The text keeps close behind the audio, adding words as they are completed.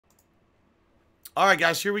Alright,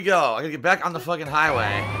 guys, here we go. I gotta get back on the fucking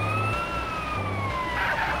highway.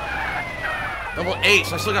 Level 8,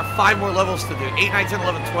 so I still got 5 more levels to do. 8, 9, 10,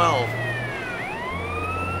 11, 12.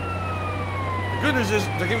 The good news is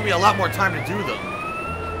they're giving me a lot more time to do them.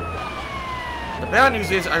 The bad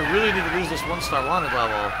news is I really need to lose this 1-star wanted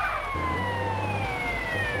level.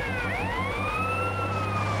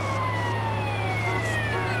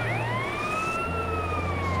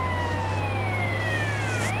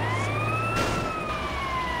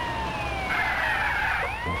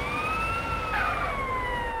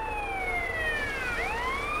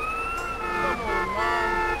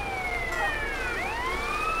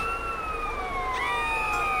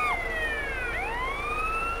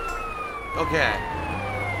 Okay.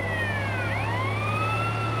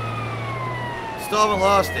 Still haven't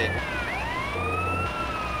lost it.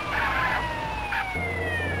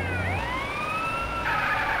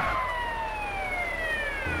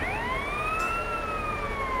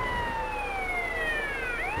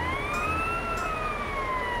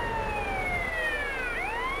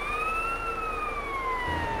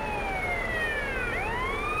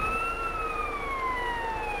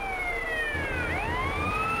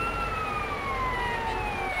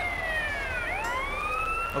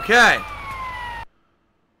 Okay.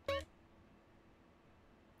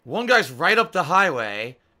 One guy's right up the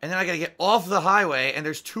highway, and then I gotta get off the highway, and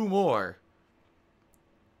there's 2 more.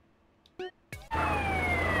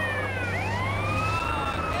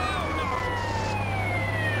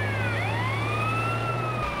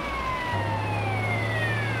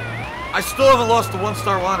 I still haven't lost the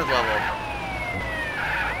 1-star wanted level.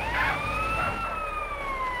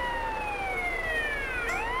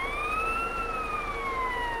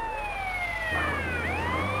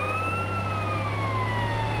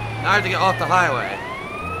 Now I have to get off the highway.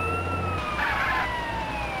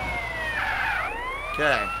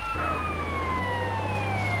 Okay.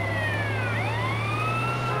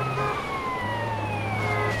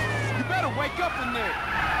 You better wake up in there.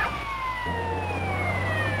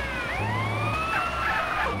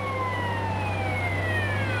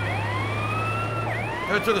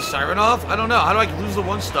 Can I turn the siren off? I don't know. How do I lose the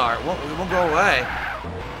 1-star? It won't go away.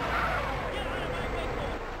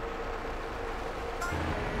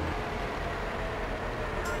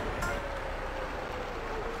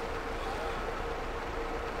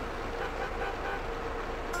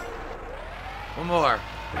 One more.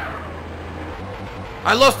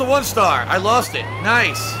 I lost the 1-star. I lost it.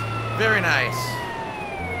 Nice. Very nice.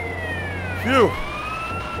 Phew.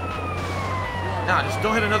 Nah, just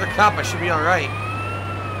don't hit another cop. I should be alright.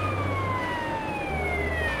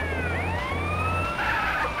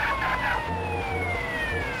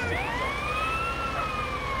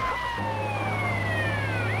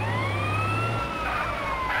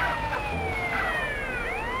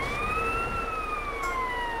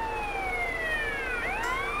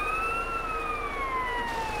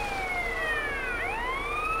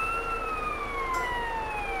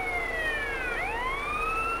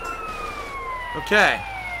 Okay.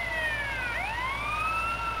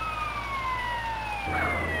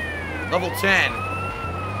 Level 10.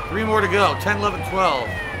 3 more to go. 10, 11, 12.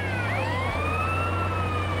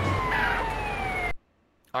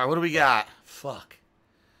 Alright, what do we got? Fuck.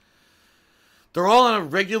 They're all on a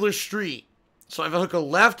regular street. So if I hook a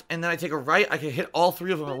left and then I take a right, I can hit all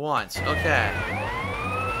 3 of them at once. Okay.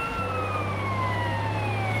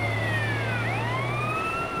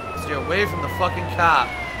 Stay away from the fucking cop.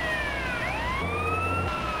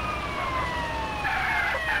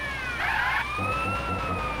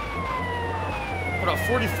 Put out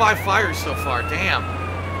 45 fires so far, damn.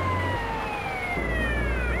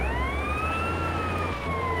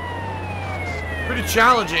 Pretty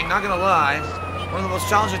challenging, not gonna lie. One of the most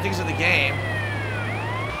challenging things in the game.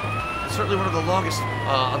 It's certainly one of the longest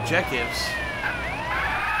objectives.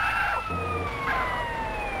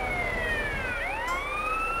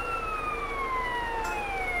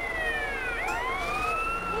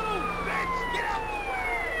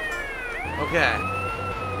 Okay.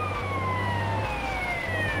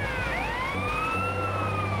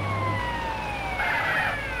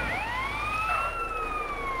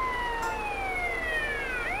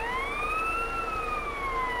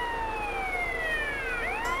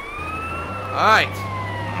 Alright.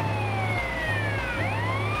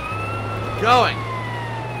 Going.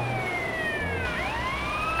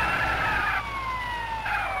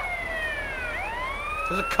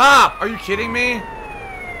 There's a cop! Are you kidding me?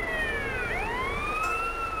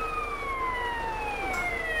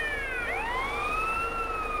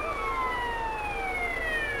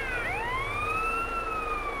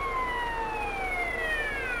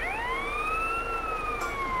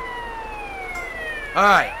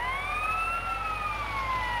 Alright.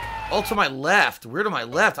 All to my left. Where to my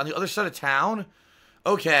left? On the other side of town?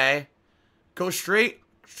 Okay. Go straight.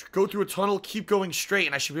 Go through a tunnel. Keep going straight,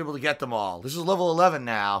 and I should be able to get them all. This is level 11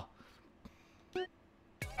 now.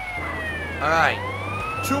 Alright.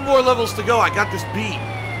 2 more levels to go. I got this beat.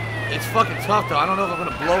 It's fucking tough, though. I don't know if I'm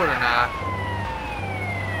going to blow it or not.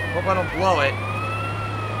 Hope I don't blow it.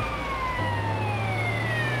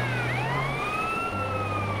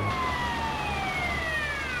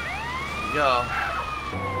 There we go.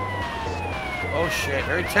 Oh, shit.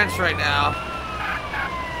 Very tense right now.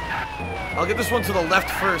 I'll get this one to the left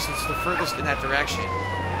first. It's the furthest in that direction.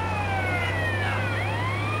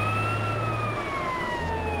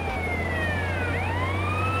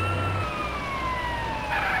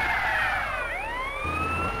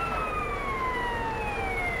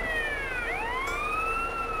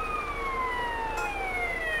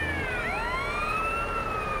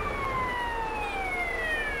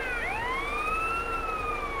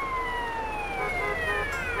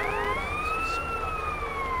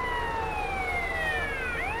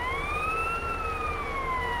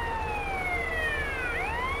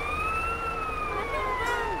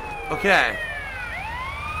 Okay.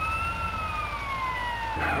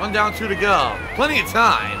 1 down, 2 to go. Plenty of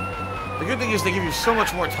time. The good thing is they give you so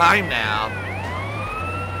much more time now.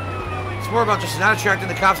 It's more about just not attracting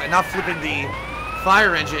the cops and not flipping the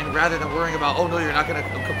fire engine rather than worrying about, oh no, you're not going to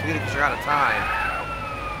complete it because you're out of time.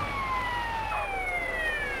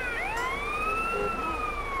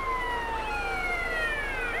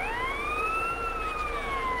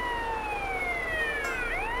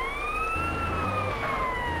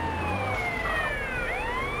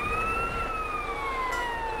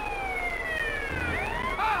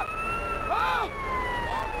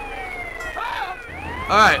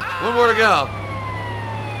 Alright, 1 more to go.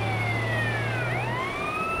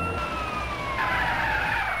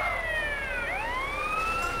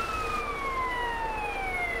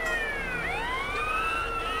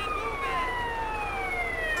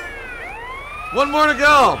 One more to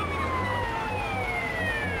go.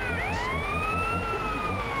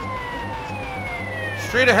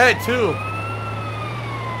 Straight ahead, too.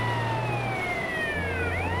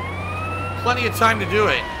 Plenty of time to do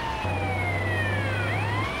it.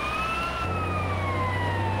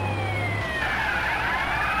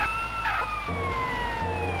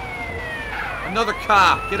 Another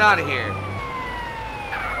cop. Get out of here.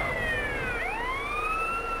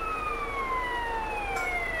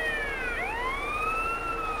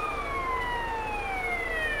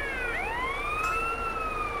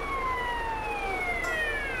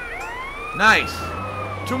 Nice.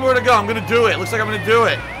 2 more to go. I'm going to do it. Looks like I'm going to do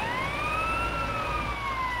it.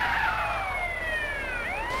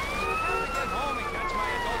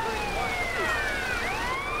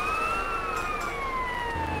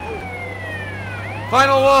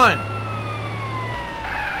 Final one.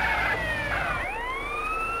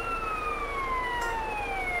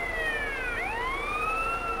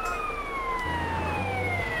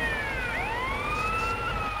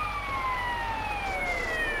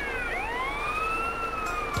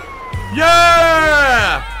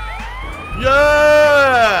 Yeah!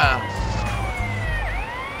 Yeah!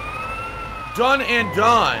 Done and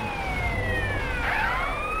done.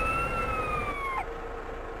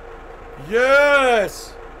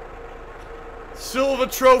 Yes! Silver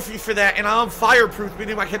trophy for that, and I'm fireproof,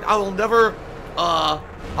 meaning I'll never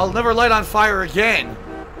light on fire again.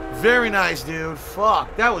 Very nice, dude.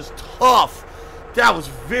 Fuck, that was tough. That was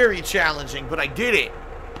very challenging, but I did it.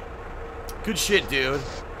 Good shit, dude.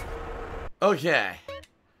 Okay.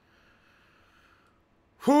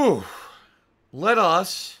 Whew. Let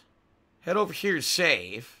us head over here to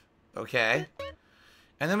save. Okay.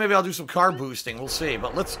 And then maybe I'll do some car boosting. We'll see.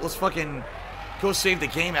 But let's fucking go save the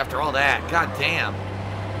game after all that. God damn.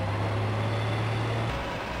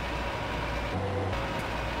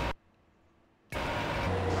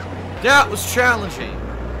 That was challenging.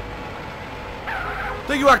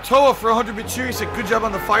 Thank you, Octoa, for 100-bit cheer. He said, good job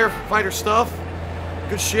on the firefighter stuff.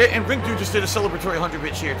 Good shit. And Rink Dude just did a celebratory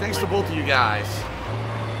 100-bit cheer. Thanks to both of you guys.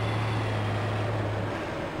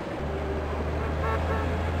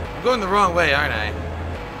 I'm going the wrong way, aren't I?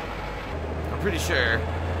 I'm pretty sure.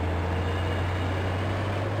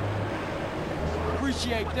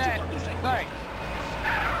 Appreciate that. Thanks.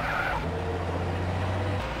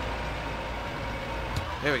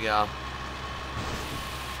 There we go.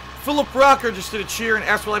 Philip Rocker just did a cheer and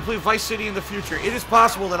asked, will I play Vice City in the future? It is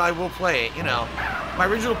possible that I will play it, you know. My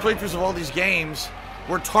original playthroughs of all these games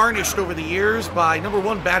were tarnished over the years by, number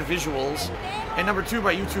one, bad visuals, and number two,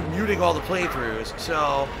 by YouTube muting all the playthroughs.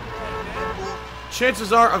 So,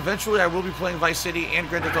 chances are, eventually I will be playing Vice City and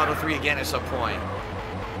Grand Theft Auto 3 again at some point.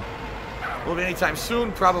 Will it be anytime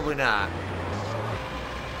soon? Probably not.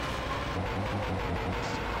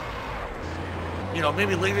 You know,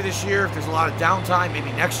 maybe later this year if there's a lot of downtime.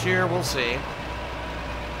 Maybe next year. We'll see.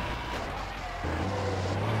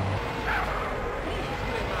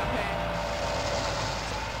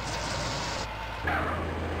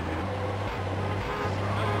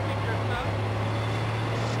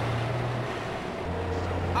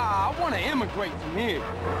 I want to immigrate from here.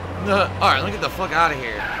 Alright, let me get the fuck out of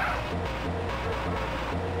here.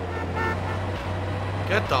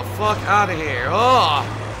 Get the fuck out of here.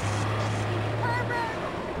 Oh!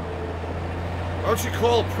 Why don't you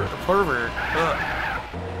call a pervert?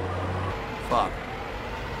 Fuck.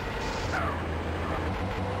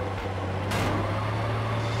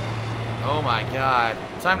 Oh my god.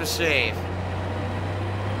 Time to save.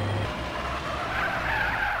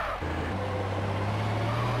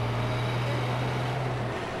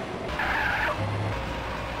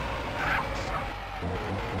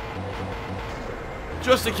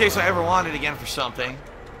 Just in case I ever want it again for something.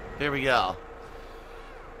 There we go.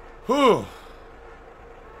 Whew.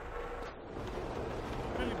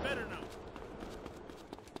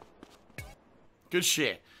 Good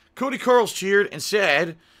shit. Cody Carls cheered and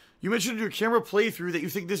said, "You mentioned in your camera playthrough that you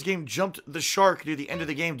think this game jumped the shark near the end of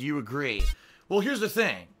the game. Do you agree?" Well, here's the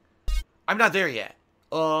thing. I'm not there yet.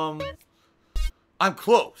 I'm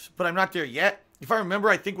close, but I'm not there yet. If I remember,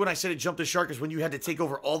 I think when I said it jumped the shark is when you had to take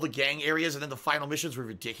over all the gang areas and then the final missions were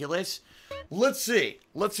ridiculous. Let's see.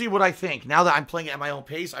 Let's see what I think. Now that I'm playing it at my own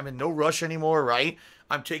pace, I'm in no rush anymore, right?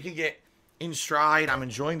 I'm taking it in stride. I'm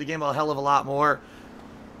enjoying the game a hell of a lot more.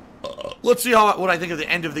 Let's see what I think of the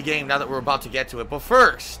end of the game now that we're about to get to it. But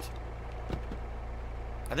first,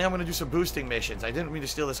 I think I'm going to do some boosting missions. I didn't mean to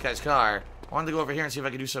steal this guy's car. I wanted to go over here and see if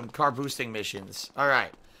I could do some car boosting missions.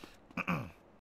 Alright.